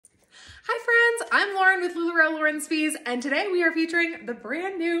I'm Lauren with Lularoe Rebecca, and today we are featuring the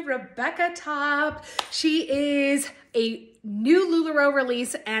brand new Rebecca top. She is a new Lularoe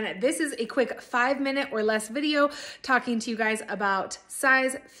release, and this is a quick 5-minute or less video talking to you guys about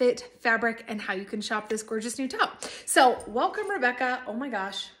size, fit, fabric, and how you can shop this gorgeous new top. So welcome, Rebecca. Oh my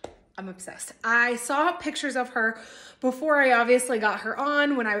gosh, I'm obsessed. I saw pictures of her before I obviously got her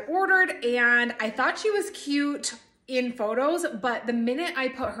on when I ordered, and I thought she was cute in photos, but the minute I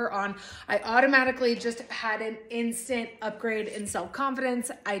put her on, I automatically just had an instant upgrade in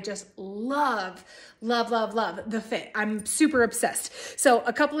self-confidence. I just love the fit. I'm super obsessed. So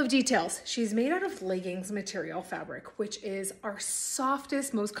a couple of details. She's made out of leggings material fabric, which is our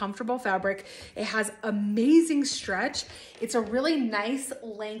softest, most comfortable fabric. It has amazing stretch. It's a really nice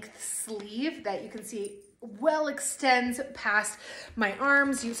length sleeve that you can see well extends past my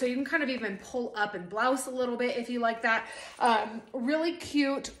arms, so you can kind of even pull up and blouse a little bit if you like that. Really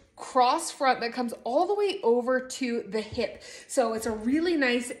cute cross front that comes all the way over to the hip. So it's a really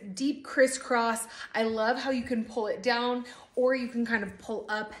nice deep crisscross. I love how you can pull it down or you can kind of pull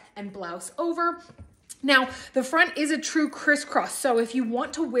up and blouse over. Now, the front is a true crisscross, so if you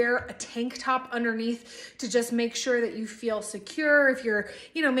want to wear a tank top underneath to just make sure that you feel secure, if you're,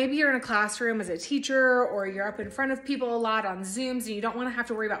 maybe you're in a classroom as a teacher or you're up in front of people a lot on Zooms and you don't want to have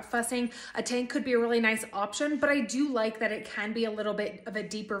to worry about fussing, a tank could be a really nice option, but I do like that it can be a little bit of a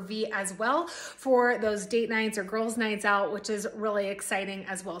deeper V as well for those date nights or girls' nights out, which is really exciting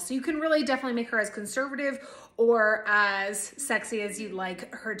as well. So you can really definitely make her as conservative or as sexy as you'd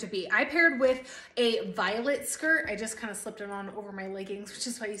like her to be. I paired with a violet skirt. I just kind of slipped it on over my leggings, which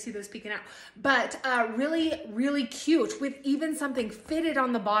is why you see those peeking out. But really cute with even something fitted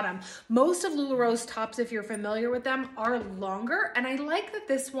on the bottom. Most of Lularoe's tops, if you're familiar with them, are longer. And I like that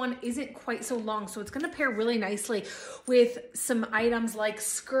this one isn't quite so long. So it's gonna pair really nicely with some items like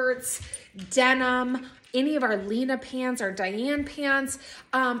skirts, denim, any of our Lena pants or Diane pants,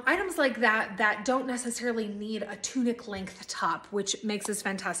 items like that that don't necessarily need a tunic length top, which makes this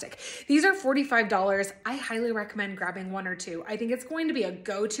fantastic. These are $45. I highly recommend grabbing one or two. I think it's going to be a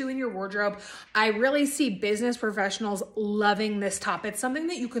go-to in your wardrobe. I really see business professionals loving this top. It's something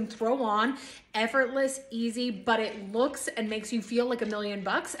that you can throw on, effortless, easy, but it looks and makes you feel like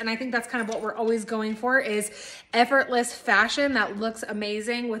 $1,000,000. And I think that's kind of what we're always going for, is effortless fashion that looks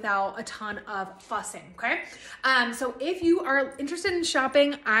amazing without a ton of fussing, okay? So if you are interested in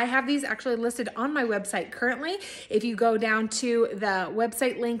shopping, I have these actually listed on my website currently. If you go down to the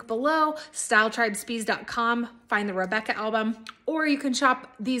website link below, styletribespees.com, find the Rebecca album, or you can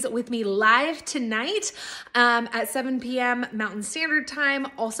shop these with me live tonight at 7 p.m. Mountain Standard Time.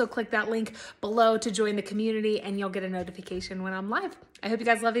 Also click that link below to join the community and you'll get a notification when I'm live. I hope you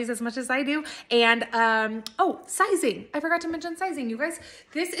guys love these as much as I do. And oh, sizing. I forgot to mention sizing, you guys.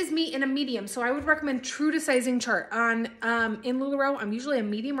 This is me in a medium, so I would recommend true to sizing chart. On in Lularoe, I'm usually a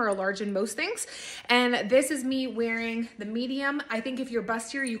medium or a large in most things. And this is me wearing the medium. I think if you're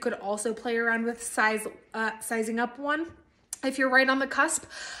bustier, you could also play around with sizing up one if you're right on the cusp.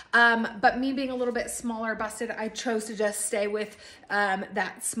 But me being a little bit smaller busted, I chose to just stay with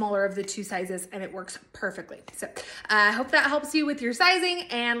that smaller of the two sizes, and it works perfectly. So I hope that helps you with your sizing,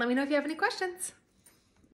 and let me know if you have any questions.